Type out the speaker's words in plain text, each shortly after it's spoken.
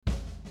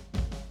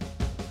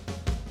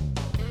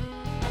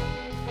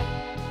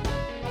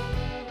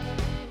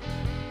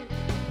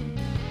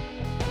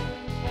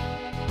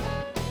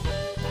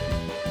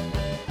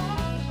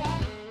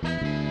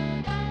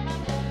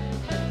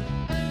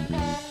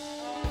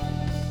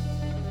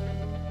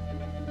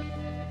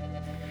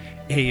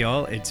Hey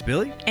y'all, it's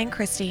Billy. And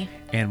Christy.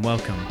 And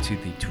welcome to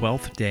the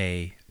 12th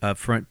day of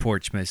Front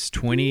Porchmas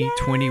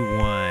 2021.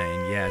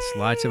 Yay! Yes,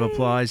 lots of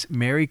applause.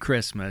 Merry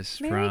Christmas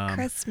from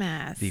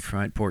Christmas. The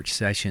Front Porch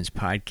Sessions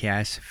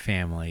podcast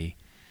family,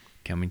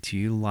 coming to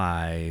you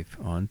live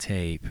on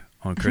tape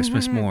on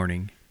Christmas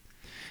morning,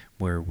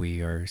 where we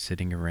are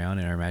sitting around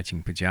in our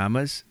matching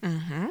pajamas.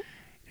 Mm-hmm.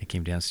 I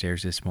came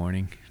downstairs this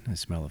morning, the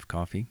smell of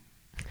coffee.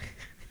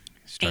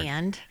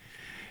 And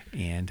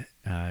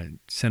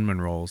cinnamon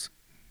rolls.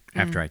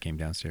 After I came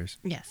downstairs.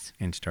 Yes.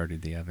 And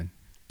started the oven.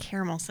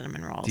 Caramel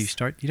cinnamon rolls. You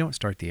don't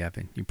start the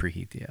oven. You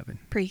preheat the oven.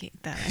 Preheat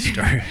the oven.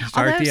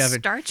 Start the oven.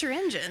 Start your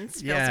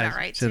engines. Feels about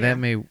right so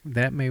too.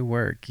 that may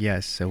work.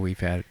 Yes. So we've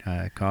had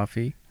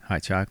coffee,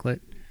 hot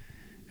chocolate,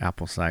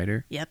 apple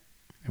cider. Yep.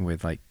 And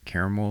with like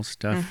caramel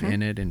stuff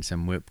in it and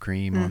some whipped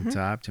cream on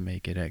top to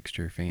make it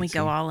extra fancy. We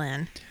go all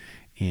in.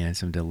 And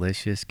some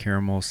delicious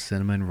caramel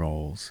cinnamon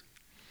rolls.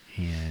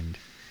 And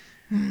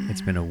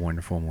it's been a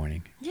wonderful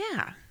morning.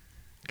 Yeah.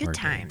 Good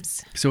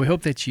times. So we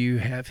hope that you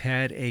have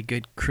had a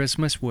good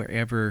Christmas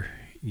wherever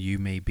you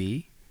may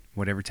be,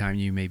 whatever time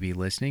you may be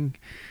listening.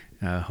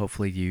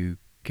 Hopefully you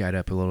got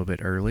up a little bit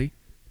early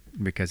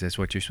because that's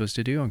what you're supposed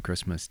to do on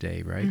Christmas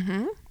Day, right?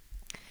 Mm-hmm.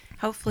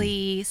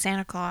 Hopefully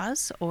Santa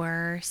Claus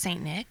or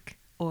Saint Nick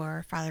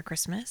or Father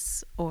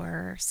Christmas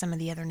or some of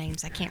the other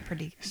names I can't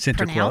Santa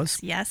pronounce.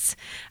 Claus. Yes.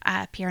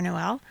 Pierre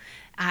Noel.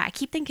 I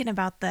keep thinking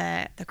about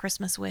the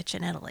Christmas witch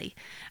in Italy.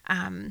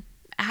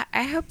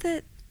 I hope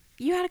that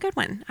you had a good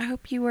one. I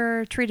hope you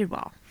were treated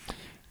well.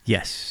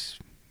 Yes.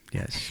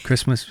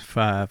 Christmas,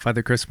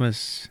 Father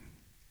Christmas,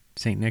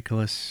 St.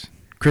 Nicholas,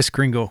 Kris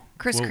Kringle.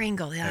 Kris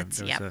Kringle, yeah.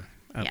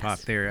 A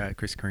pop there,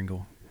 Kris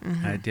Kringle.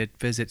 I did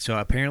visit, so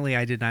apparently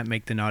I did not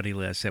make the naughty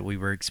list that we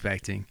were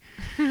expecting.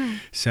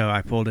 So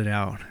I pulled it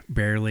out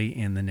barely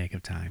in the nick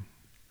of time.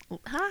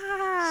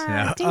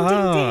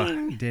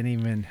 Ding. Didn't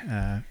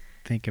even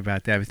think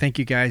about that. But thank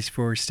you guys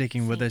for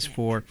sticking with us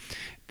for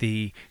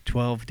the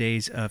 12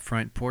 days of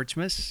Front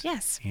Porchmas.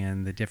 Yes.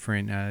 And the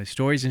different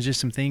stories and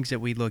just some things that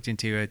we looked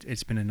into.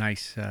 It's been a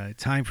nice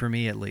time for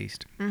me, at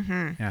least.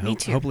 Mm-hmm. Me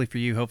too. Hopefully for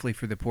you, hopefully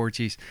for the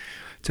Porchies,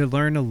 to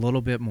learn a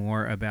little bit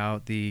more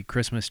about the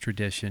Christmas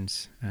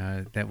traditions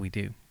that we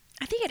do.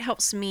 I think it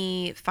helps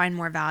me find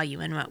more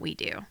value in what we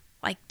do.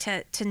 Like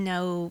to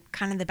know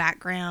kind of the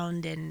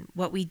background and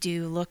what we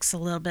do looks a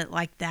little bit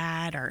like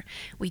that, or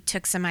we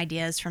took some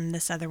ideas from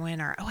this other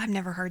one, or, I've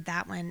never heard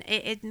that one.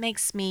 It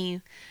makes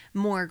me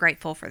more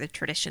grateful for the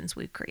traditions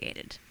we've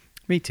created.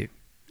 Me too.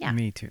 Yeah.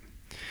 Me too.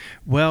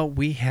 Well,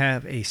 we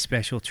have a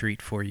special treat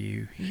for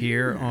you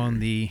here on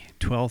the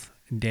 12th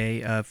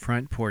day of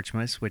Front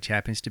Porchmas, which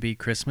happens to be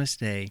Christmas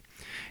Day.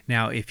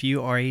 Now, if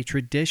you are a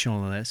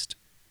traditionalist,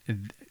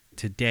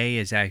 today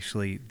is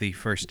actually the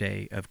first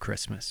day of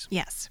Christmas.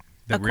 Yes.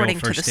 The According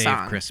real first to the day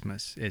song. of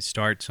Christmas. It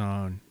starts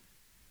on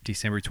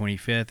December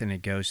 25th and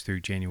it goes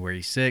through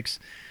January 6th.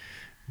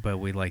 But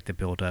we like to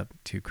build up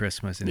to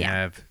Christmas and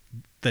have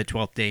the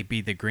 12th day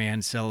be the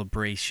grand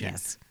celebration.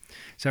 Yes.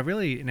 So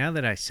really, now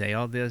that I say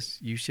all this,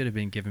 you should have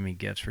been giving me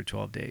gifts for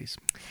 12 days.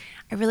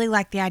 I really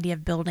like the idea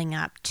of building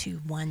up to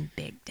one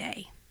big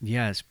day.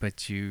 Yes,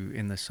 but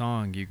in the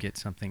song, you get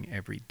something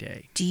every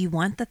day. Do you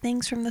want the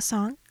things from the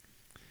song?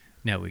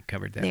 No, we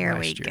covered that There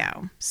last we year.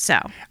 go. So.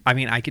 I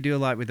mean, I could do a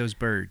lot with those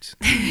birds.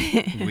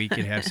 We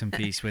could have some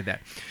peace with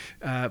that.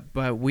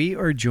 But we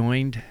are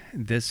joined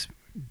this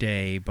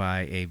day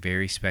by a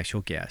very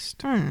special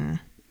guest. And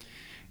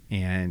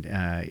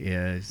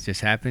it just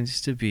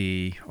happens to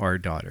be our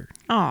daughter.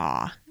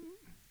 Aw.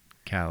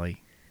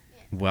 Callie,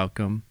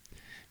 welcome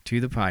to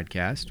the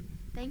podcast.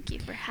 Thank you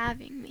for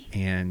having me.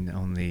 And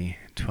on the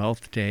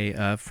 12th day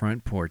of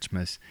Front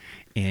Porchmas,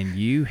 and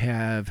you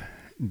have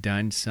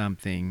done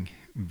something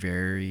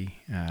very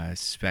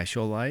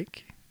special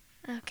like.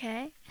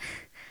 Okay.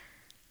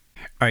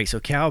 All right, so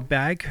Cal,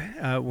 back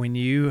when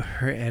you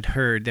had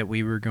heard that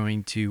we were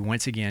going to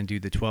once again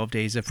do the 12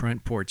 days of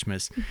Front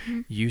Porchmas,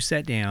 you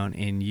sat down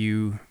and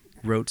you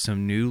wrote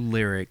some new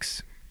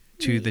lyrics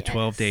to the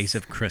 12 days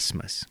of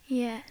Christmas.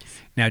 Yes.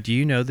 Now, do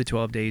you know the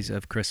 12 days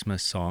of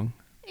Christmas song?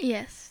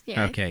 Yes.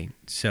 Yeah. Okay,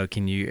 so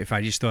can you, if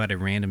I just throw out a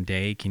random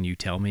day, can you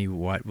tell me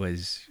what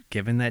was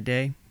given that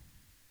day?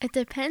 It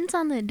depends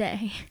on the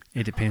day.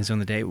 It depends on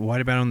the day.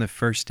 What about on the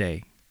first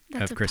day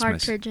That's of Christmas?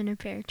 That's a partridge in a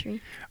pear tree.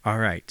 All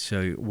right.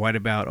 So what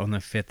about on the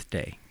 5th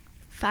day?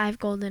 5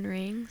 golden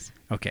rings.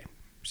 Okay.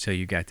 So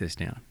you got this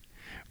down.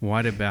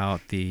 What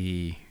about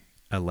the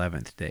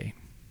 11th day?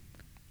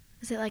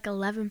 Is it like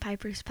 11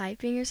 pipers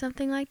piping or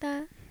something like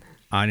that?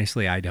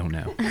 Honestly, I don't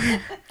know.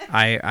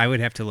 I would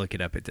have to look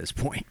it up at this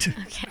point.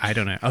 Okay. I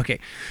don't know. Okay.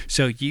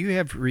 So you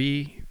have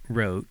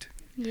rewrote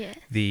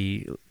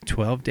the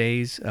 12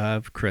 days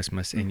of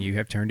Christmas, and you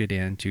have turned it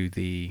into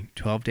the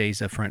 12 days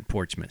of Front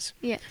Porchmas.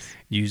 Yes.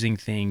 Using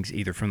things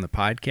either from the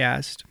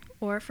podcast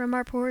or from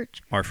our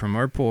porch. Or from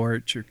our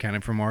porch, or kind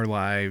of from our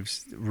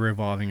lives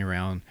revolving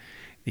around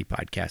the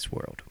podcast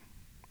world.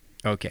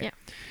 Okay. Yeah.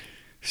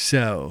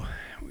 So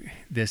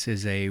this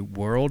is a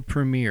world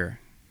premiere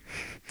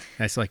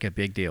That's like a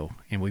big deal,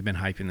 and we've been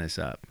hyping this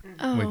up.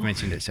 Oh. We've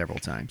mentioned it several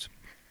times.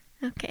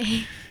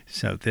 Okay.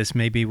 So this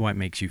may be what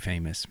makes you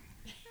famous.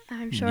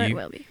 I'm sure it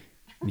will be.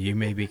 You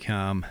may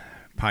become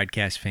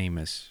podcast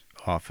famous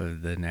off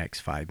of the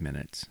next 5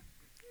 minutes.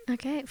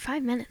 Okay,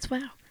 5 minutes.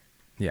 Wow.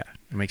 Yeah.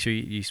 Make sure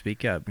you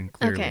speak up and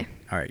clearly. Okay.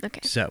 All right.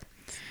 Okay. So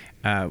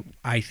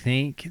I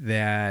think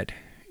that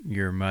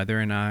your mother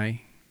and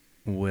I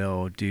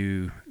will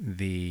do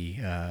the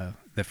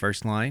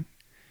first line,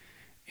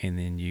 and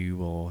then you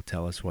will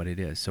tell us what it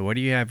is. So what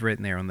do you have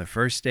written there? On the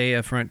first day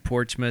of Front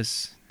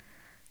Porchmas?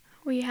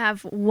 We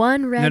have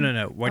one red...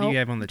 No. What do you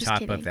have on the just top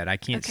kidding. of that? I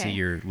can't see Okay.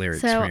 your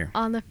lyrics So from here.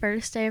 on the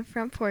first day of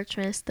Front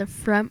Porchmas, the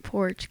front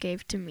porch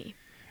gave to me.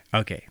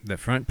 Okay, the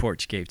front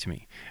porch gave to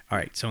me. All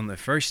right, so on the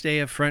first day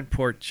of Front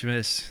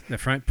Porchmas, the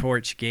front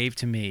porch gave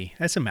to me.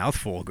 That's a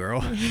mouthful,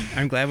 girl.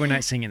 I'm glad we're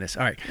not singing this.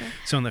 All right,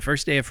 so on the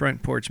first day of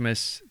Front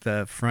Porchmas,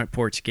 the front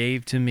porch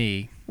gave to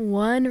me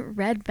One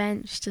red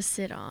bench to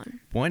sit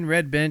on. one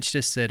red bench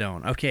to sit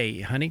on.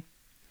 Okay, honey,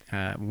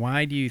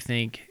 why do you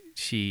think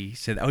she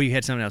said, oh, you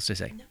had something else to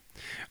say?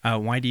 No.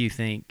 Why do you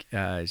think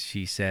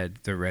she said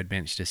the red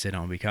bench to sit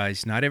on?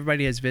 Because not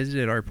everybody has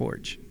visited our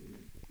porch.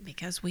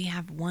 Because we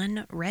have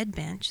one red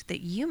bench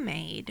that you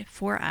made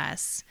for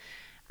us.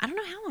 I don't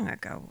know how long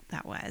ago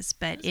that was,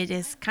 but it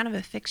is kind of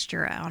a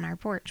fixture on our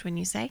porch, wouldn't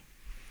you say?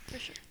 For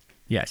sure.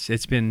 Yes,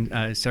 it's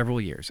been several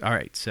years. All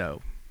right,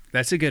 so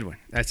that's a good one.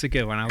 That's a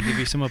good one. I'll give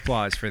you some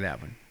applause for that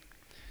one.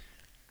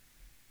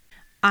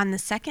 On the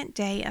second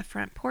day of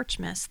Front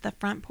Porchmas, the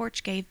front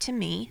porch gave to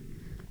me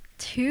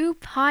 2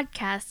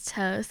 podcast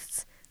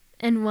hosts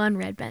and one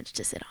red bench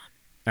to sit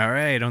on. All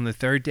right, on the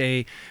third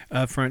day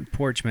of Front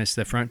Porchmas,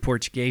 the front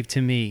porch gave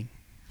to me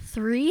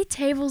 3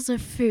 tables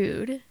of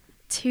food,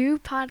 2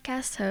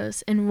 podcast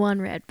hosts, and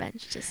one red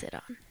bench to sit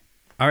on.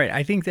 All right,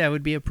 I think that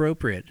would be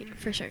appropriate.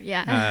 For sure,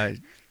 yeah.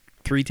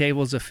 3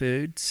 tables of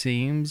food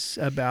seems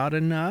about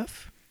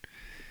enough.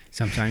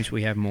 Sometimes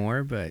we have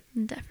more, but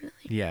Definitely.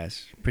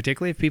 yes,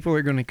 particularly if people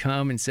are going to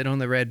come and sit on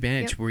the red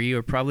bench, Yep. we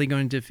are probably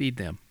going to feed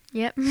them.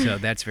 Yep. So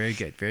that's very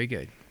good, very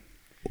good.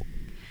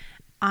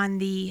 on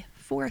the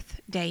fourth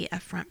day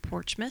of Front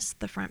Porchmas,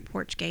 the front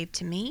porch gave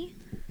to me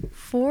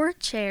 4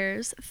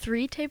 chairs,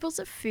 3 tables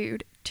of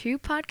food, 2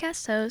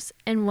 podcast hosts,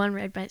 and 1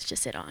 red bench to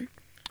sit on.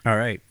 All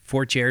right,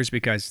 4 chairs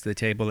because the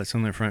table that's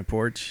on the front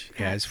porch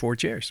has 4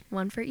 chairs.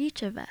 1 for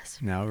each of us.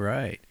 All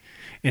right,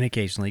 and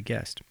occasionally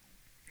guests.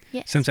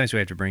 Yes. Sometimes we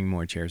have to bring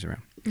more chairs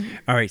around. Mm-hmm.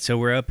 All right, so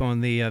we're up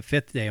on the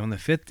 5th day. On the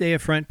 5th day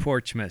of Front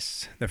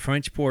Porchmas, the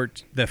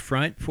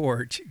front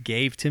porch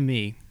gave to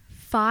me.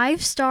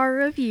 5-star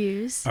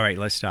reviews. All right,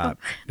 let's stop.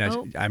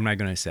 Oh. I'm not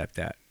going to accept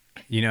that.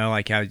 You know,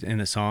 like how in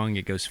the song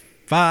it goes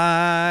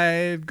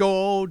 5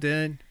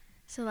 golden.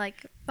 So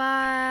like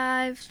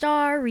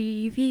 5-star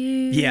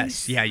reviews.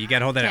 Yes, yeah, you got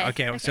to hold that out.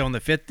 Okay, Okay, so on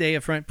the 5th day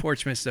of Front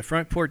Porchmas, the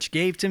front porch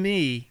gave to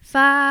me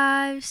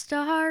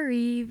 5-star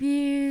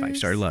reviews.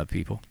 5-star love,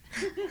 people.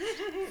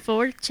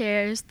 4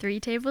 chairs, 3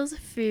 tables of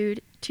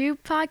food, 2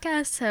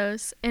 podcast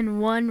hosts, and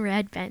 1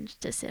 red bench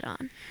to sit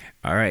on.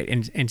 All right,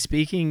 and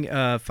speaking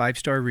of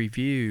 5-star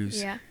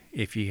reviews, Yeah.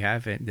 if you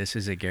haven't, this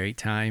is a great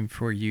time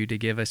for you to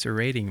give us a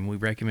rating. And we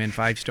recommend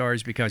 5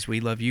 stars because we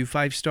love you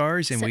 5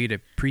 stars, and So- we'd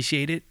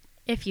appreciate it.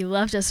 If you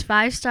loved us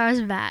 5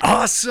 stars back.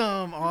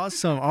 Awesome.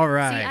 All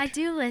right. See, I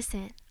do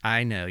listen.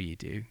 I know you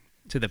do.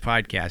 To the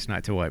podcast,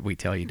 not to what we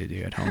tell you to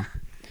do at home.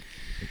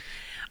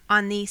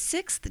 On the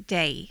 6th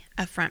day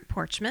of Front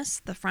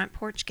Porchmas, the front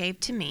porch gave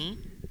to me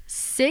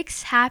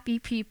 6 happy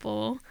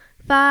people,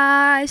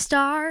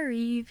 5-star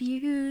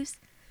reviews,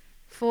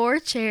 4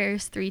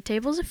 chairs, 3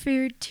 tables of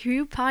food,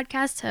 2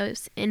 podcast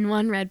hosts, and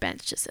 1 red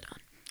bench to sit on.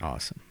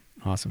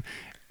 Awesome.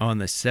 On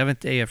the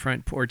 7th day of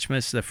Front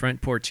Porchmas, the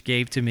front porch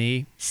gave to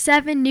me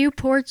 7 new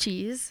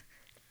porchies,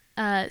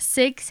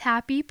 6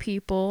 happy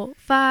people,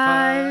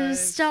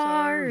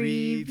 5-star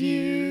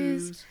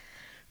reviews,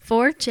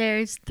 4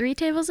 chairs, 3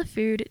 tables of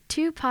food,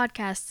 2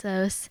 podcast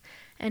hosts,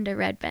 and a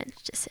red bench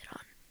to sit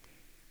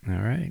on.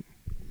 All right.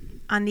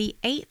 On the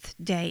 8th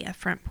day of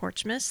Front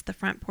Porchmas, the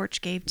front porch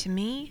gave to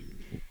me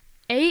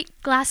 8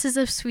 glasses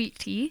of sweet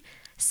tea,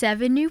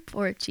 7 new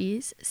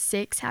porchies,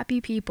 6 happy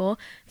people,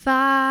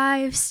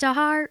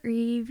 5-star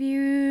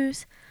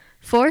reviews,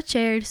 4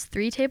 chairs,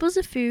 3 tables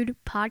of food,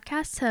 2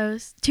 podcast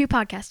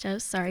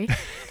hosts,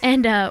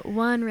 and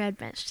 1 red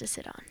bench to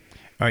sit on.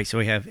 All right, so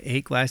we have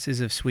 8 glasses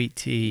of sweet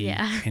tea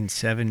Yeah. and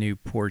 7 new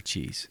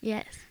porchies.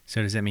 Yes.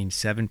 So does that mean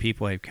 7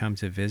 people have come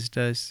to visit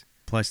us,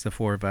 plus the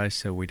 4 of us,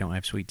 so we don't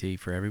have sweet tea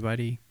for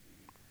everybody?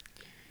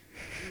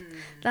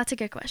 That's a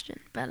good question,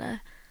 but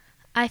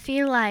I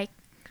feel like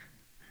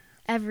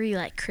every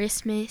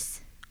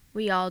Christmas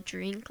we all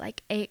drink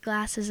 8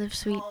 glasses of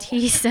sweet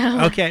tea,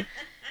 so Okay.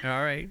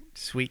 All right.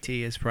 Sweet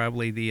tea is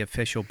probably the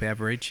official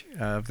beverage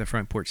of the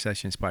Front Porch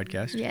Sessions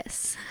podcast.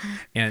 yes.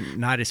 And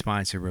not a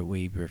sponsor, but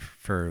we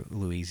prefer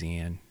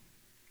Louisiana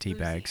tea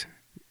bags.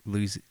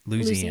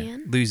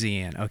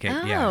 Louisiana. Okay.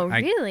 Oh, yeah.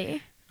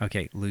 really?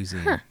 Okay,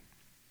 Louisiana.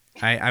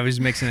 I was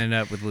mixing it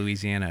up with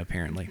Louisiana,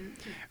 apparently.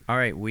 All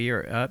right, we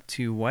are up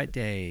to what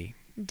day?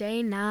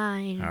 Day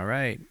 9. All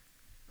right.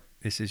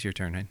 This is your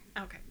turn, hon.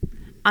 Okay.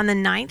 On the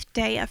 9th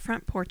day of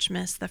Front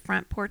Porchmas, the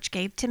front porch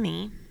gave to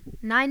me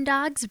 9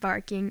 dogs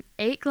barking,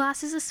 8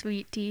 glasses of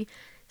sweet tea,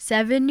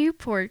 7 new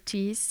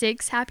porchies,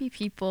 6 happy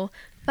people,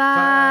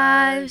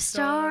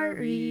 5-star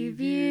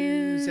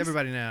reviews,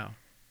 Everybody now.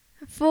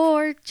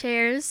 4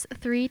 chairs,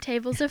 3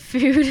 tables of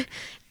food,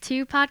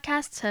 2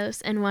 podcast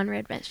hosts, and 1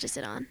 red bench to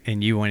sit on.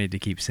 And you wanted to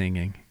keep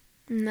singing.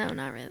 No,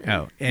 not really.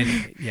 Oh,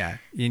 and yeah,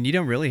 and you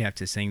don't really have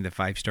to sing the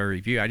 5-star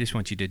review. I just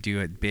want you to do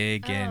it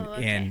big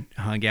and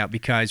hung out,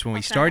 because when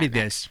we started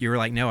this, you were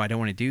like, no, I don't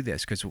want to do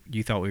this, because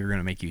you thought we were going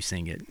to make you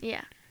sing it.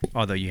 Yeah.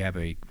 Although you have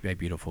a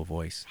beautiful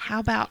voice.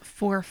 How about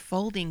 4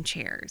 folding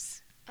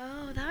chairs?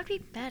 Oh, that would be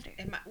better.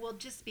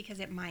 Just because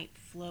it might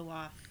flow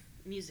off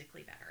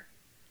musically better.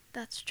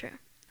 That's true.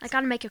 I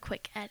got to make a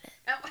quick edit.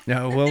 Oh.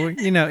 No, well,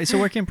 it's a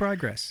work in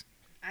progress.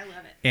 I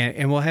love it.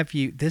 And we'll have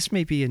you, this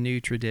may be a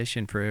new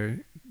tradition for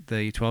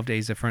the 12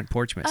 days of Front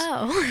Porchmas.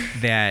 Oh.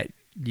 That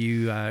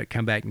you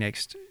come back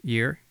next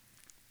year,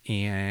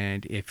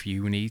 and if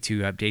you need to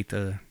update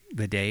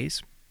the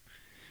days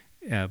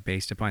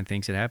based upon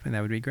things that happen,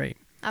 that would be great.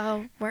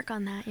 I'll work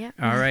on that, yep.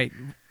 All right.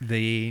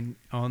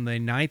 On the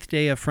 9th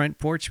day of Front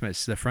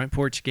Porchmas, the front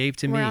porch gave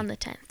to me. We're on the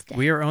 10th day.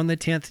 We are on the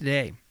 10th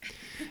day.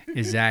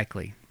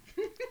 Exactly.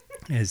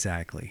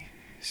 Exactly.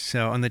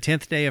 So on the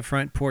 10th day of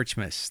Front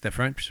Porchmas, the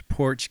front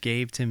porch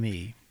gave to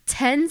me.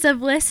 Tens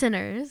of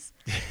listeners.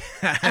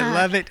 I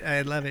love it.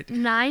 I love it.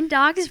 9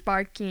 dogs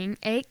barking,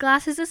 8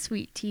 glasses of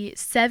sweet tea,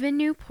 7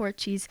 new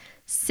porchies,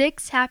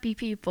 6 happy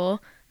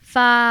people,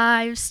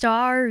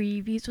 5-star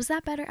reviews. Was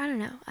that better? I don't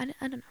know. I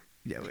don't know.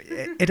 Yeah,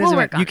 it doesn't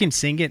matter. You it. can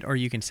sing it or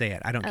you can say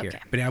it. I don't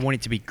care. But I want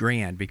it to be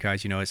grand,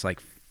 because, it's like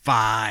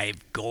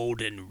 5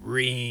 golden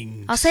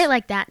rings. I'll say it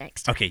like that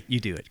next time. Okay, you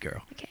do it,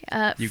 girl. Okay.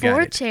 You got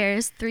 4 it.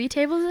 chairs, 3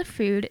 tables of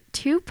food,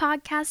 2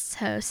 podcast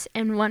hosts,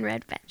 and 1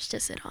 red bench to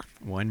sit on.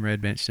 1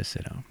 red bench to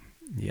sit on.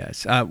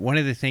 Yes. One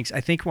of the things, I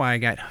think why I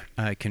got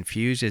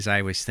confused is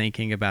I was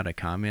thinking about a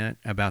comment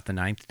about the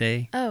 9th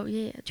day. Oh,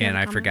 yeah. And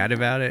I forgot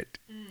about it.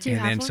 Do you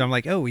and have then one? so I'm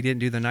like, oh, we didn't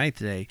do the 9th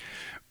day.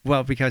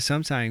 Well, because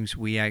sometimes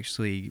we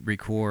actually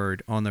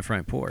record on the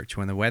front porch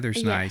when the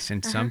weather's nice,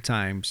 and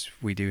sometimes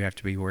we do have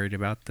to be worried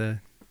about the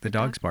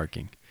dogs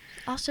barking.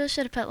 Also,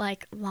 should have put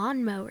like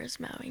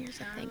lawnmowers mowing or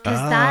something, because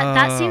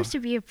that seems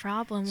to be a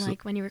problem,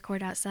 like when you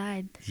record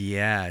outside.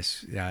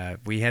 Yes,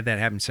 we had that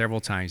happen several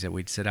times. That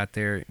we'd sit out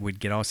there,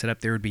 we'd get all set up,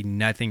 there would be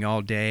nothing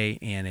all day,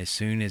 and as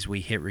soon as we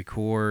hit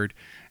record,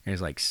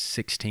 there's like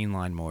 16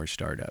 lawnmowers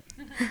start up.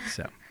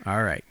 So,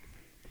 all right.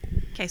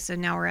 Okay, so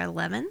now we're at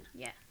 11.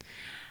 Yeah.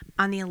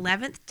 On the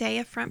 11th day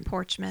of Front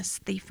Porchmas,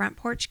 the front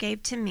porch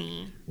gave to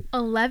me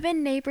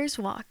 11 neighbors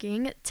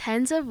walking,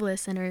 tens of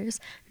listeners,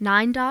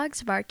 9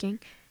 dogs barking,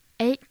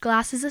 8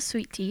 glasses of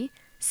sweet tea,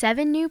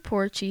 7 new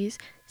porchies,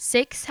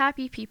 6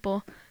 happy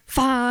people,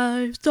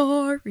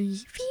 5-star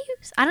reviews.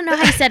 I don't know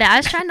how you said it. I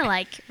was trying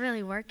to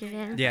really work it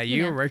in. Yeah,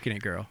 you were working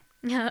it, girl.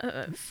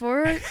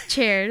 4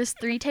 chairs,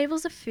 3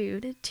 tables of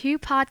food, 2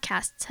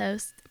 podcast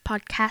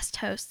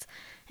hosts,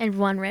 and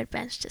 1 red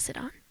bench to sit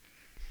on.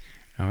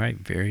 All right,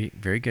 very,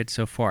 very good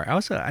so far.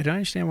 Also, I don't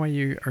understand why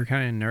you are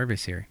kind of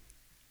nervous here.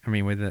 I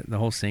mean, with the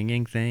whole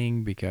singing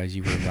thing, because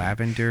you were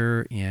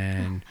Lavender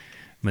and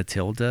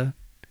Matilda,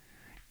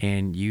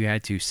 and you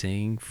had to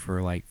sing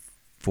for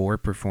 4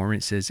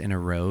 performances in a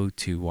row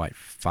to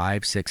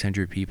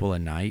 500-600 people a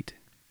night.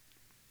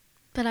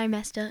 But I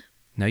messed up.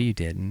 No, you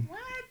didn't.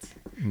 What?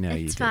 No, you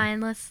didn't. It's fine.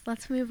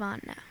 Let's move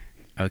on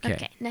now.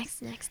 Okay. Next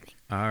thing.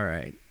 All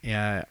right.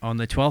 On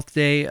the 12th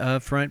day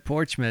of Front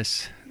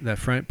Porchmas, the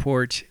front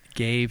porch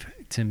gave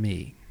to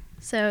me.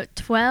 So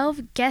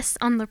 12 guests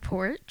on the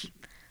porch,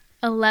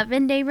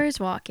 11 neighbors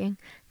walking,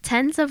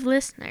 tens of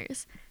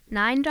listeners,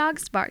 9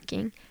 dogs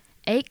barking,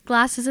 8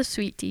 glasses of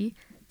sweet tea,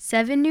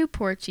 7 new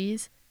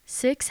porchies,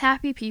 6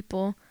 happy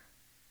people.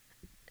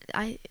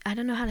 I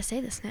don't know how to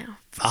say this now.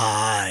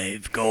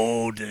 5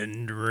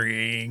 golden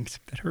rings.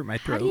 That hurt my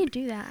throat. How do you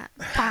do that?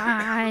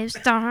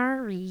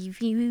 5-star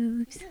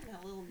reviews.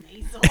 A little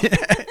nasal.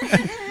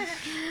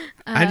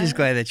 I'm just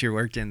glad that you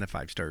worked in the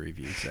 5-star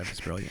reviews. That was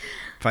brilliant.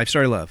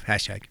 5-star love.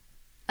 Hashtag.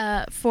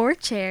 4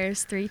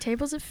 chairs, 3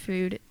 tables of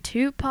food,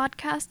 2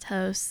 podcast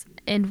hosts,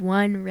 and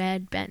 1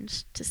 red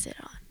bench to sit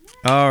on.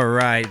 All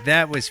right.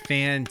 That was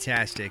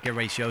fantastic.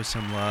 Everybody show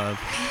some love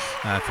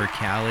for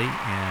Callie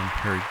and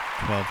her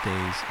 12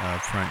 days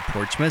of Front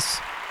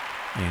Porchmas.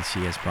 And she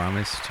has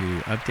promised to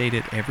update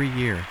it every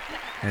year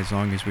as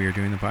long as we are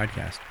doing the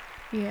podcast.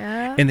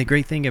 Yeah. And the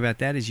great thing about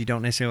that is you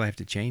don't necessarily have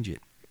to change it.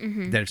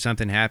 Mm-hmm. That if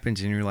something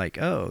happens and you're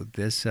like, oh,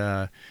 this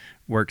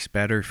works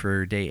better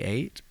for day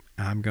 8,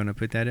 I'm going to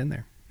put that in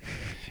there.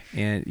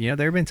 And,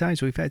 there have been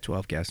times we've had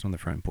 12 guests on the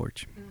front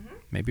porch. Mm-hmm.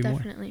 Maybe more.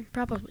 Definitely.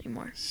 Probably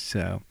more.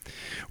 So,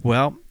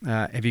 well,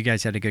 have you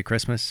guys had a good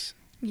Christmas?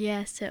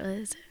 Yes, it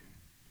was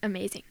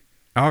amazing.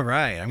 All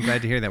right. I'm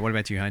glad to hear that. What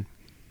about you, hon?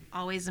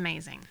 Always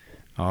amazing.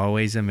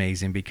 Always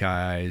amazing,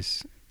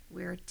 because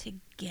We're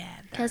together. together.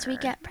 Because we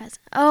get presents.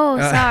 Oh,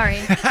 sorry.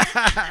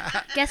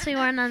 Guess we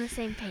weren't on the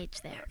same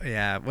page there.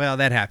 Yeah, well,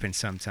 that happens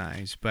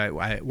sometimes. But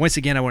once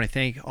again, I want to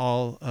thank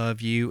all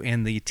of you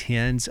and the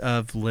tens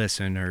of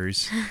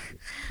listeners,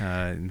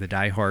 the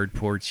diehard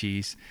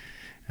Porchies,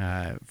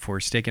 for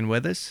sticking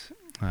with us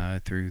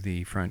through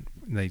the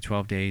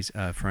 12 days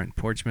of Front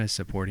Porchmas,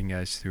 supporting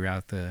us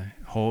throughout the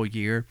whole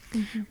year.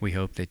 Mm-hmm. We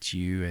hope that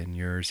you and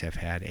yours have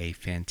had a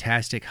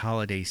fantastic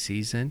holiday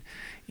season,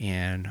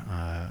 and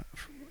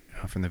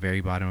from the very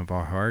bottom of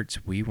our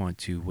hearts, we want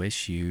to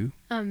wish you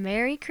a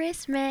Merry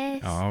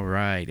Christmas. All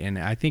right. And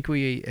I think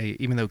we,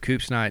 even though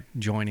Coop's not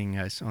joining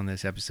us on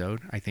this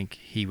episode, I think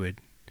he would,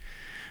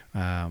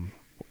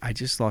 I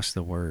just lost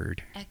the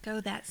word.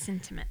 Echo that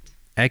sentiment.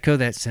 Echo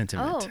that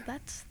sentiment. Oh,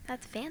 that's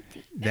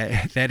fancy.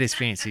 That is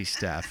fancy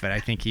stuff, but I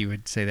think he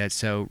would say that.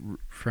 So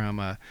from,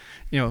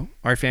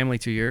 our family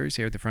to yours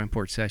here at the Front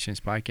Porch Sessions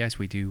podcast,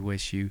 we do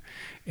wish you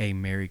a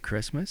Merry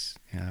Christmas.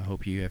 I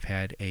hope you have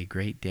had a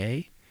great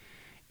day.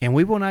 And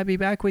we will not be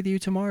back with you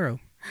tomorrow.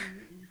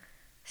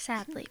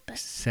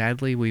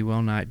 Sadly, we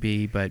will not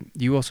be, but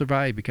you will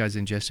survive, because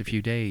in just a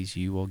few days,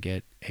 you will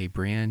get a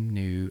brand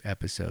new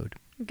episode.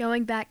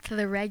 Going back to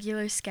the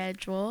regular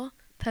schedule,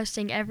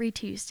 posting every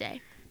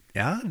Tuesday.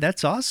 Yeah,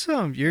 that's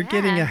awesome. You're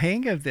getting a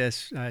hang of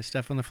this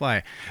stuff on the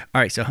fly.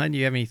 All right, so Hun, do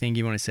you have anything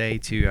you want to say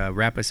to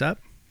wrap us up?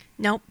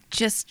 Nope,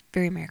 just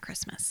very Merry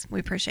Christmas. We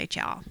appreciate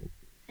y'all.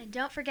 And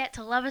don't forget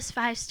to love us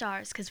 5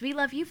 stars, because we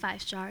love you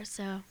 5 stars,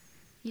 so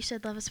you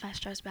should love us 5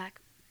 stars back.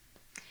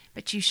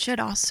 But you should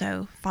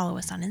also follow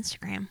us on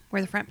Instagram.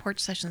 We're the Front Porch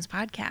Sessions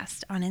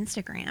podcast on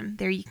Instagram.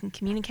 There you can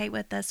communicate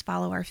with us,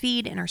 follow our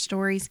feed and our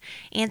stories,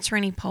 answer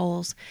any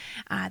polls.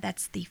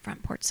 That's the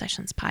Front Porch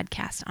Sessions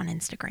podcast on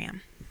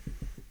Instagram.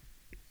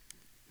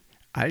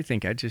 I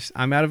think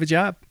I'm out of a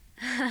job.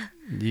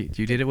 You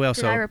did it well.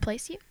 Did I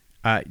replace you?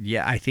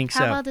 Yeah, I think so.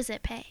 How well does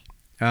it pay?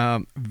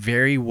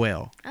 Very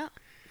well. Oh,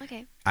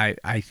 okay.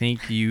 I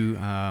think you...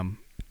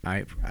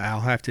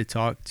 I'll have to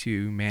talk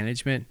to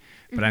management,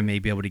 but I may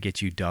be able to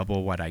get you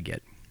double what I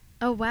get.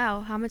 Oh wow!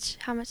 How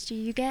much do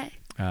you get?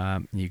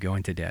 You go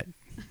into debt.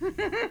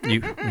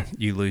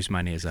 You lose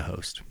money as a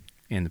host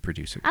and the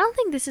producer. I don't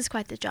think this is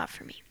quite the job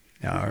for me.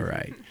 All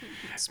right.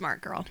 Smart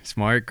girl.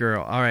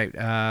 All right.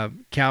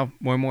 Cal,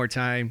 one more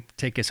time.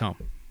 Take us home.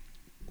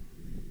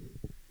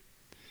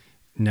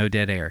 No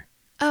dead air.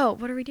 Oh,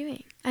 what are we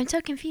doing? I'm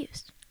so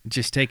confused.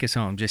 Just take us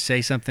home. Just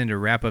say something to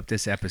wrap up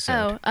this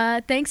episode.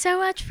 Thanks so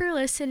much for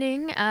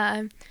listening.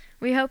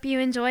 We hope you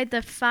enjoyed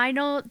the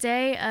final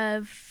day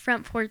of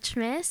Front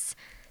Porchmas.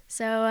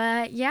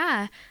 So,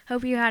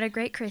 hope you had a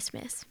great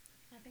Christmas.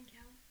 I've been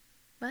Callie.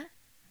 What?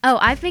 Oh,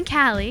 I've been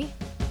Callie.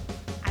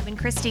 I've been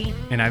Christy.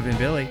 And I've been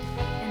Billy.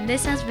 And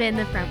this has been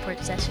the Front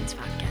Porch Sessions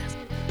podcast.